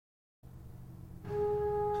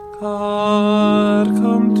Har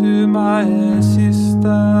kom to mig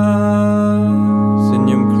sista.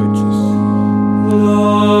 Signum Crucis.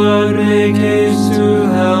 Lord, make haste to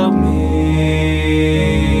help me.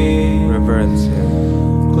 Reverence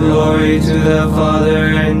Him. Glory to the Father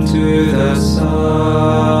and to the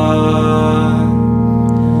Son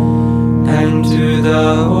and to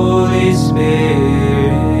the Holy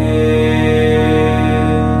Spirit,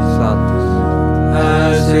 Sanctus.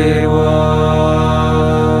 as it was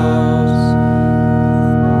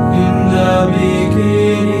in the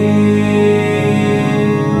beginning,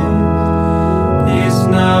 is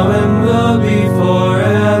now and will be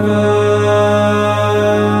forever.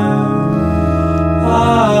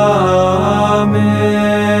 Amen.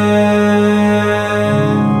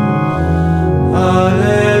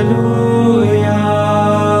 Alleluia.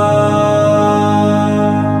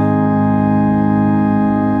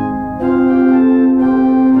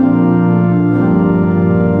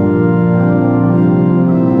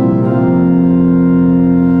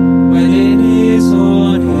 When in His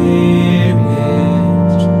own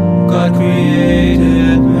image God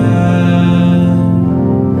created man,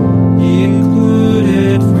 He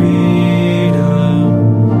included freedom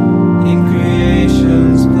in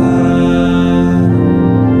creation's plan.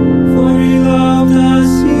 For He loved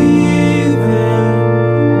us even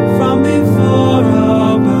from before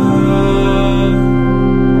our birth.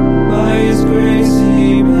 By His grace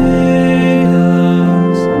He made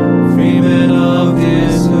us freemen of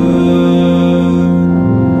this earth.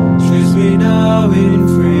 Choose we now in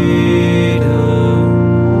freedom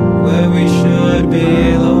where we should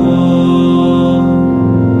belong.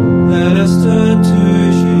 Let us turn to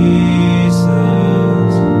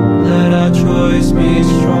Jesus. Let our choice be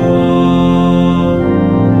strong.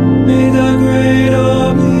 May the great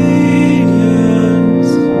obedience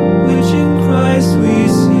which in Christ we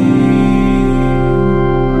see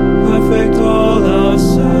perfect all our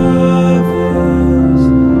service.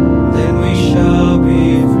 Then we shall be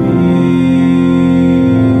free.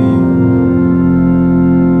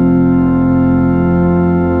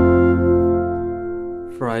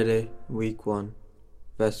 Friday, week 1,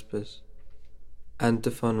 Vespers.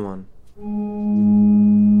 Antiphon 1.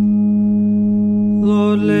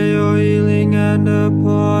 Lord, lay your healing hand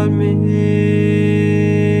upon me,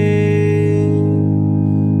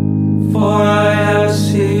 for I have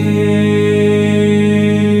sinned.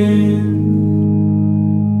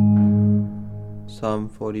 Psalm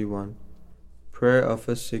 41. Prayer of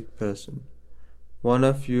a sick person. One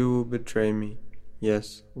of you will betray me,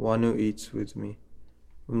 yes, one who eats with me.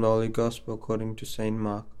 From the Holy Gospel according to St.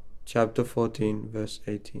 Mark, chapter 14, verse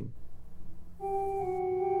 18.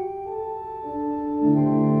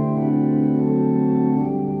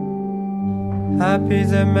 Happy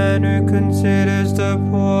the man who considers the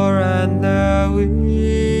poor and the weak.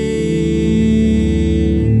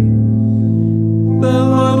 The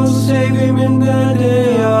Lord will save him in the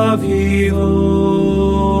day of evil.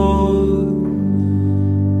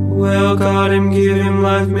 Will guard him, give him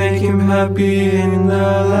life, make him happy in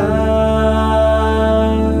the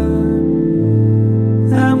land,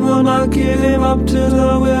 and will not give him up to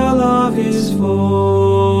the will of his foes.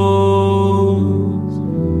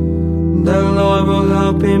 The Lord will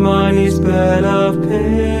help him on his bed of pain.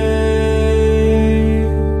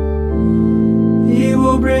 He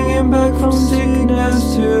will bring him back from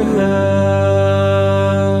sickness to health.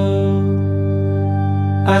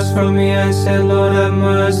 As for me, I said, Lord, have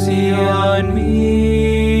mercy on me.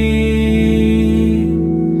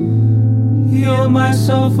 Heal my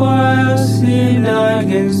soul, for I have sinned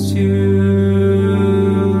against you.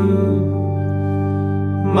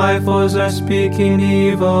 My foes are speaking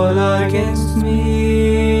evil against me.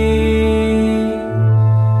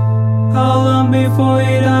 How long before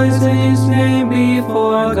he dies and his name be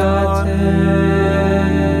forgotten?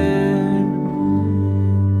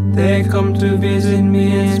 They come to visit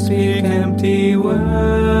me and speak empty words.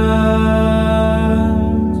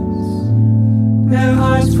 Their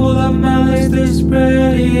hearts full of malice, they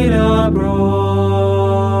spread it abroad.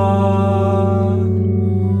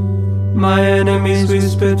 My enemies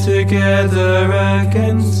whisper together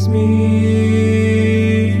against me.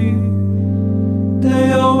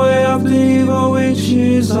 They are way of the evil which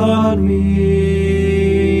is on me.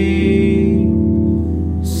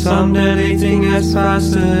 Some deadly thing has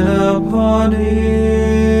fastened upon him.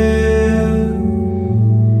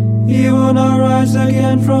 He will not rise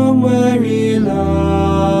again from where he lies.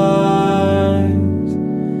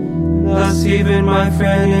 Thus even my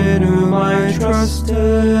friend in whom I trusted,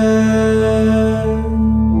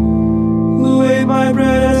 who ate my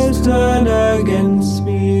bread, has turned against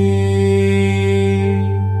me.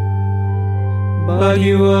 but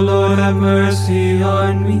you, O Lord, have mercy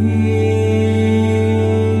on me.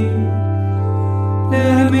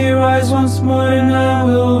 Let me rise once more and I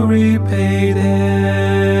will repay them.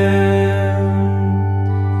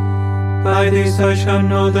 By this I shall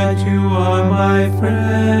know that you are my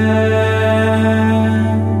friend.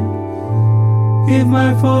 If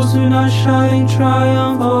my foes do not shine in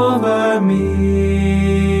triumph over me,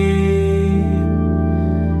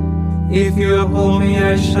 if you uphold me,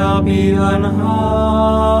 I shall be unharmed,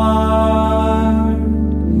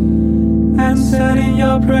 and set in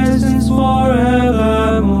your presence forevermore.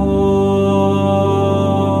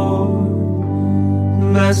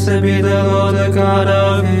 Blessed be the Lord, the God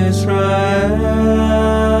of Israel,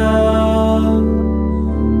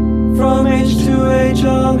 from age to age,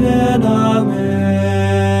 amen, amen.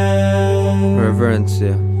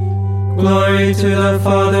 Reverencia. Glory to the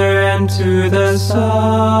Father, and to the Son,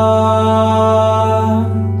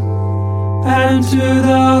 and to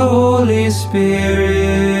the Holy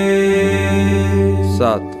Spirit.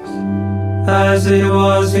 Satis. As it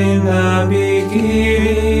was in the beginning,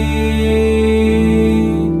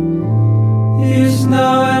 is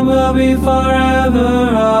now, and will be forever.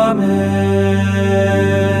 Amen.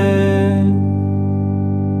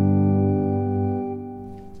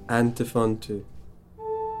 Antiphon 2.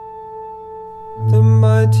 The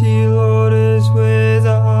mighty Lord is with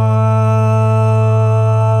us.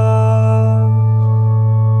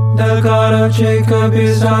 The God of Jacob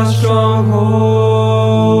is our stronghold.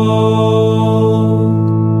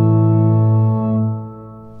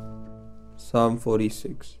 Psalm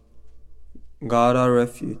 46. God our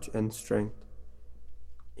refuge and strength.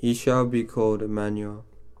 He shall be called Emmanuel,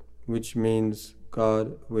 which means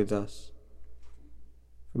God with us.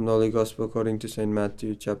 From the Holy Gospel according to St.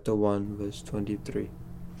 Matthew, chapter 1, verse 23.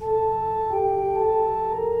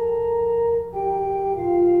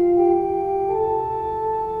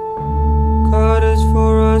 God is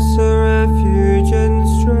for us a refuge and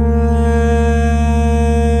strength,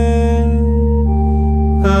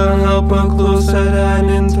 A helper close at hand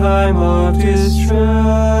in time of distress.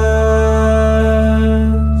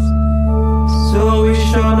 So we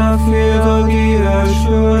shall not fear though the earth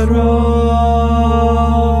should rock,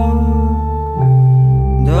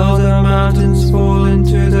 though the mountains fall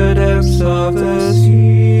into the depths of the sea,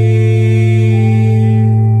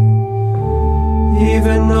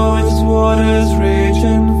 even though its waters rage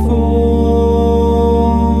and foam,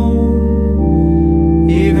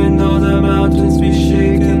 even though the mountains be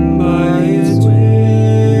shaken by its waves.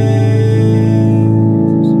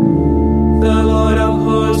 The Lord of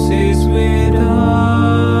hosts is with us.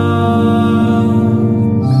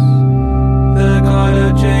 The God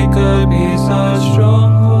of Jacob is our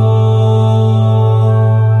stronghold.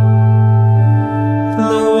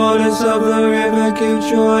 The waters of the river give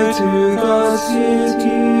joy to God's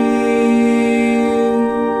city,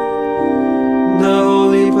 the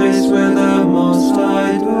holy place where the Most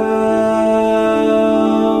High dwells.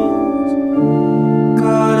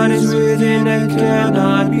 God is within and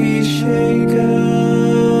cannot be shaken.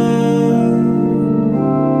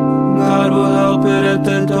 God will help it at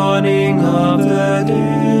the dawning of the day.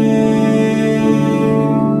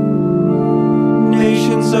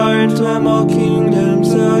 Nations are in turmoil,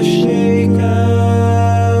 kingdoms are shaken.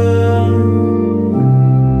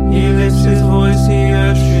 He lifts his voice, the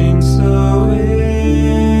earth shrinks away.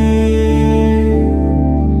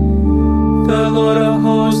 The Lord of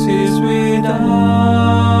hosts is with us.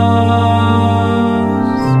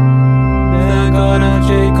 The God of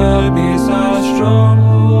Jacob is our stronghold.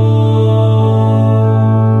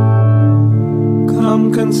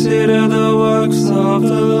 Come, consider the works of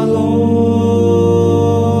the Lord,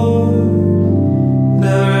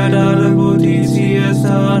 the redoubtable deeds he has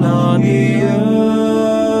done on the earth.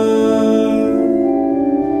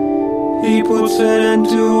 He puts an end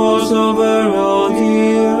to wars over all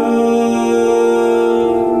the earth.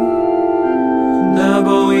 The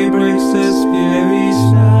bow he breaks, the spear he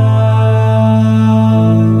snaps.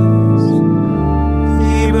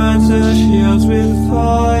 He burns the shields with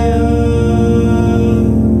fire.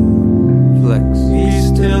 Flex. Be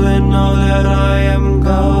still and know that I am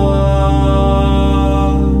God,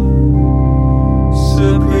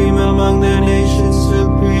 supreme among the nations,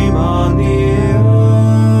 supreme on the earth.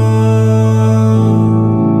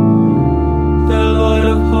 The Lord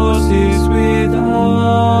of hosts is with us.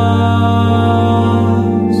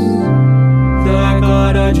 The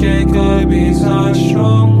God of Jacob is our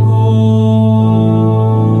stronghold.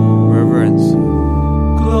 Reverence.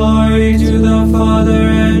 Glory to the Father,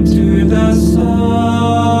 and to the Son,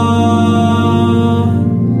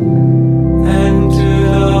 and to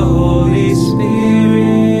the Holy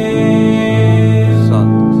Spirit,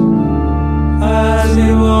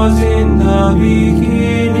 the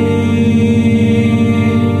beginning,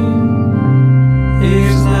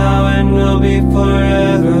 is now and will be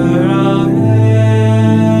forever. Amen.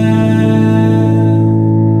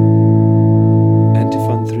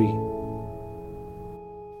 Antiphon 3.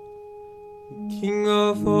 King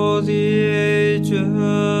of all the ages,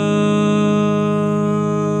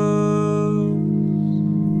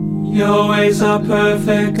 your ways are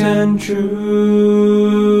perfect and true.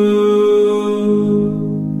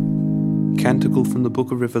 Canticle from the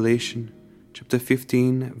Book of Revelation, chapter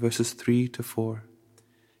 15, verses 3 to 4.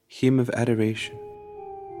 Hymn of Adoration.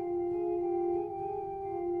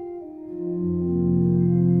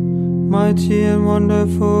 mighty and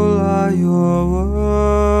wonderful are your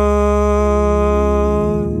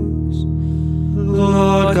works,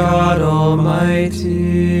 Lord God Almighty.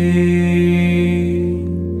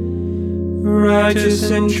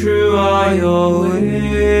 Righteous and true are your ways,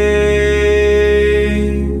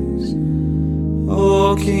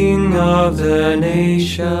 O King of the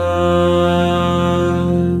nations.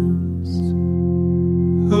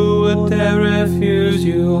 Who would dare refuse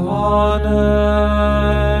you honor?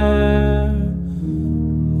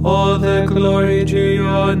 All the glory to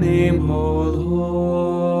your name, O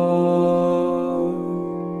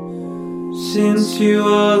Lord. Since you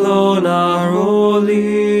alone are holy,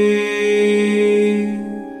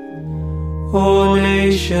 all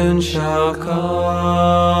nations shall come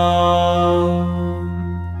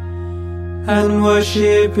and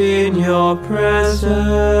worship in your presence.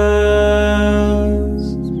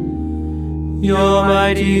 Your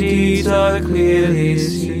mighty deeds are clearly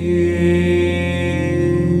seen.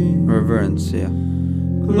 reverencia.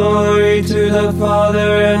 Glory to the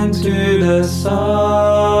Father and to the Son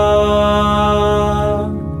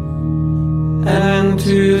and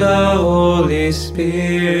to the Holy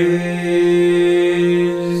Spirit,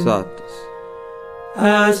 Satis.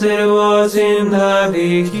 as it was in the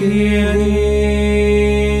beginning,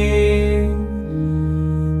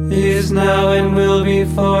 is now and will be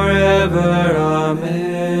forever. Amen.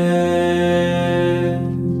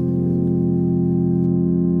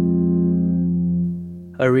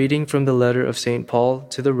 A reading from the letter of St. Paul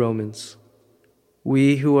to the Romans.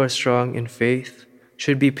 We who are strong in faith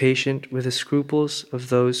should be patient with the scruples of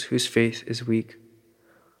those whose faith is weak.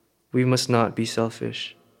 We must not be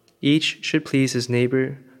selfish. Each should please his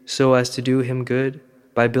neighbor so as to do him good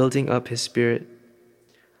by building up his spirit.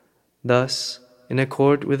 Thus, in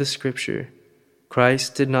accord with the Scripture,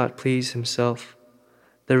 Christ did not please himself.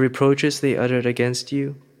 The reproaches they uttered against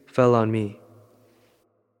you fell on me.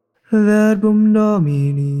 Verbum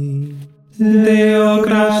Domini, Deo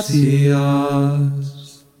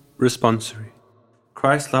gratias. Responsory.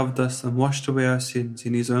 Christ loved us and washed away our sins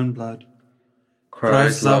in his own blood.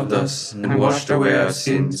 Christ loved us and washed away our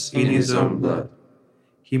sins in his own blood.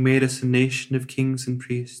 He made us a nation of kings and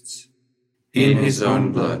priests. In his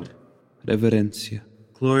own blood. Reverencia.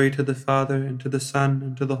 Glory to the Father, and to the Son,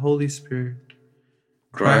 and to the Holy Spirit.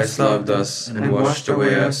 Christ loved us and washed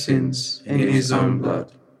away our sins in his own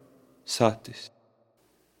blood. Satis.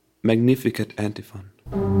 Magnificat Antiphon.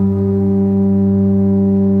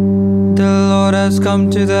 The Lord has come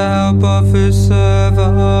to the help of his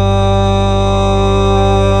servants,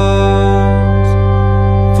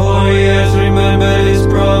 For he has remembered his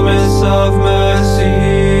promise of mercy.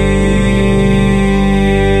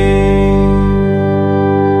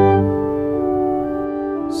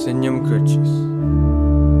 Signum Crucis.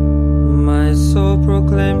 My soul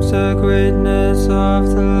proclaims the greatness of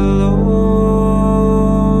the Lord.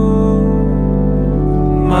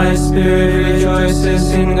 My spirit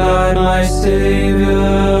rejoices in God my Savior,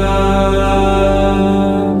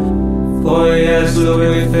 for he has looked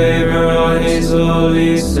with favor on his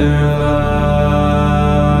holy servant.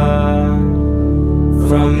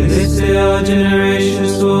 From this day all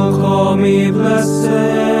generations will call me blessed.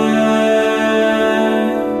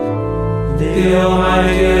 The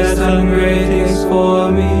Almighty has done great things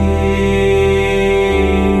for me,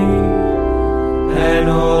 and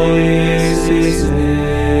holy is his name.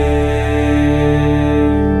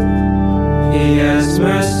 He has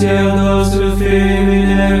mercy on those who fear him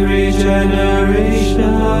in every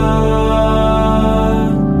generation.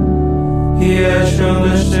 He has shown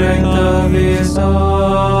the strength of his arm.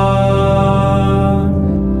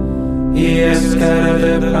 He has scattered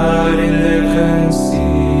the proud in their conceit.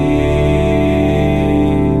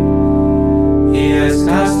 He has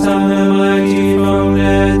cast down the mighty from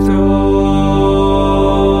their thrones,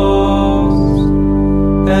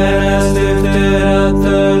 and has lifted up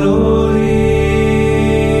the lowly.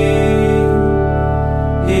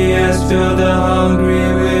 He has filled the hungry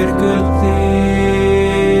with good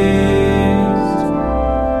things,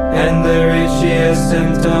 and the rich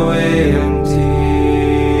sent away empty.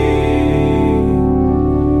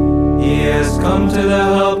 He has come to the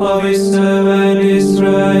help of his servant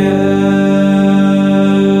Israel,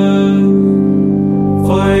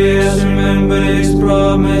 for he has remembered his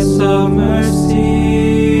promise of mercy,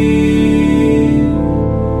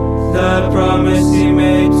 that promise he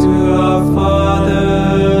made to our fathers,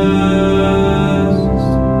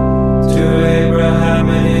 to Abraham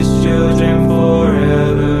and his children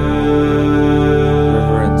forever.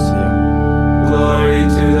 Reverence here. Glory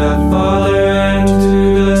to the Father and to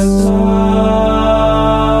the Son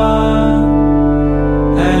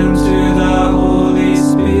and to the Holy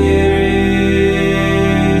Spirit,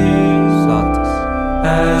 Satis.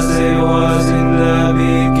 as it was in the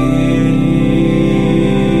beginning,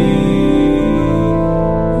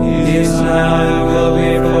 is now and will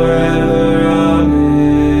be forever.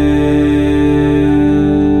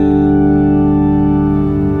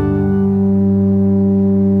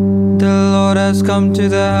 Amen. The Lord has come to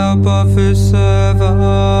the help of his servants,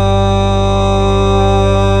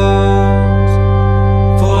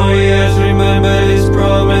 For he has remembered his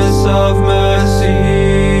promise of mercy.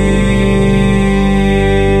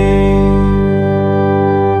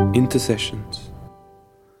 Intercessions.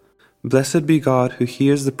 Blessed be God who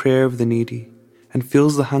hears the prayer of the needy and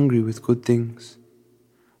fills the hungry with good things.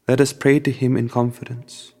 Let us pray to him in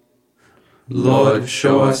confidence. Lord,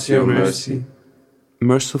 show us your mercy.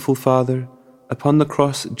 Merciful Father, upon the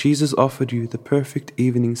cross Jesus offered you the perfect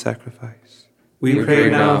evening sacrifice. We pray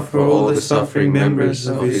now for all the suffering members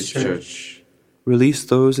of his church. Release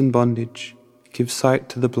those in bondage, give sight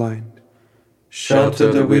to the blind.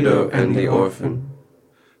 Shelter the widow and the orphan,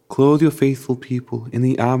 Clothe your faithful people in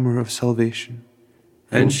the armor of salvation.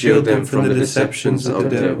 and shield them from the deceptions of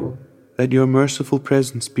the devil. Let your merciful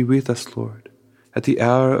presence be with us, Lord, at the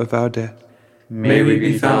hour of our death. May we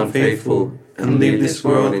be found faithful and leave this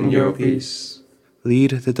world in your peace,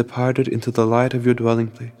 Lead the departed into the light of your dwelling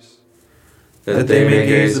place. that they may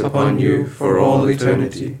gaze upon you for all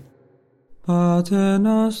eternity. Pater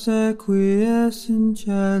noster qui es in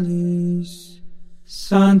celis,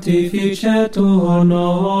 Sanctificetur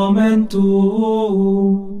nomen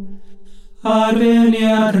tuum,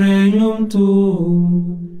 adveniat regnum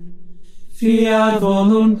tuum, fiat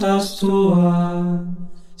voluntas tua,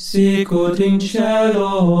 sicut in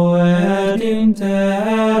cielo et in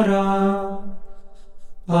terra.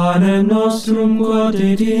 Panem nostrum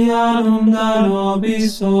quotidianum da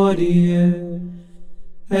nobis hodie,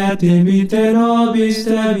 et dimitte nobis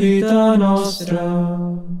debita nostra,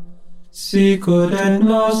 sicut et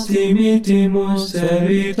nos dimittimus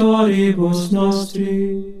debitoribus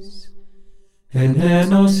nostris, et ne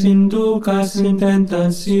nos inducas in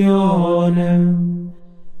tentationem,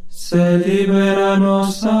 sed libera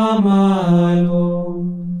nos a malo.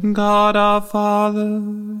 God our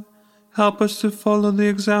Father, help us to follow the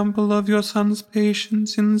example of your Son's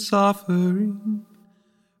patience in suffering.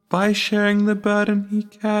 By sharing the burden he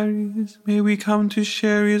carries, may we come to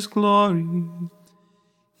share his glory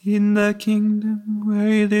in the kingdom where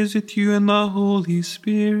he lives with you and the Holy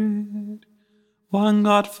Spirit, one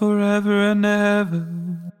God forever and ever.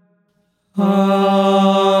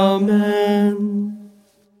 Amen.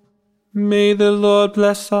 May the Lord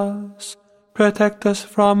bless us, protect us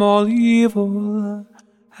from all evil,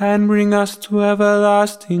 and bring us to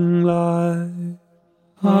everlasting life.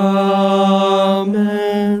 Amen.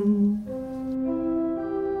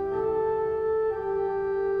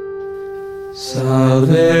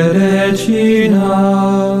 Salve Regina,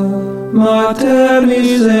 Mater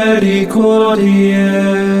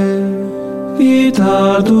misericordiae,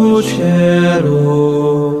 vita dulcero,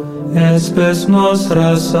 et spes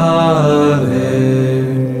nostra salve.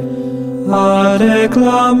 A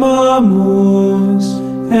reclamamus,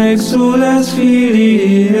 exules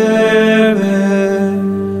Filii Eve,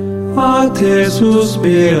 a te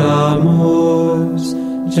suspiramus,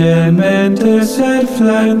 gementes et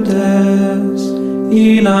flentes,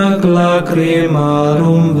 in ac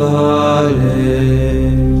lacrimarum vale.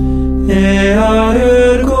 Ea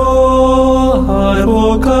ergo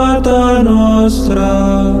advocata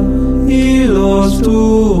nostra, illos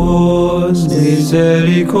tuos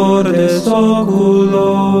misericordes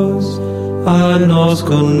oculos, ad nos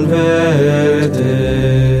converte.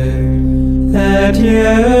 Et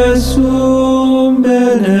Iesum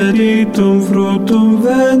benedictum fructum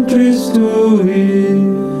ventris tui,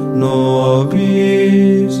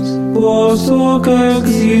 nobis post hoc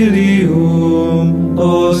exilium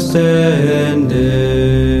ostende.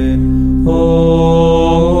 O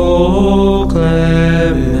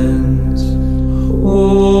clemens, O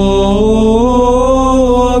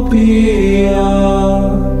pia,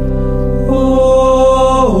 O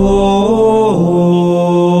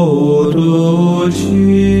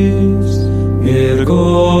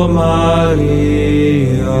Virgo Maria.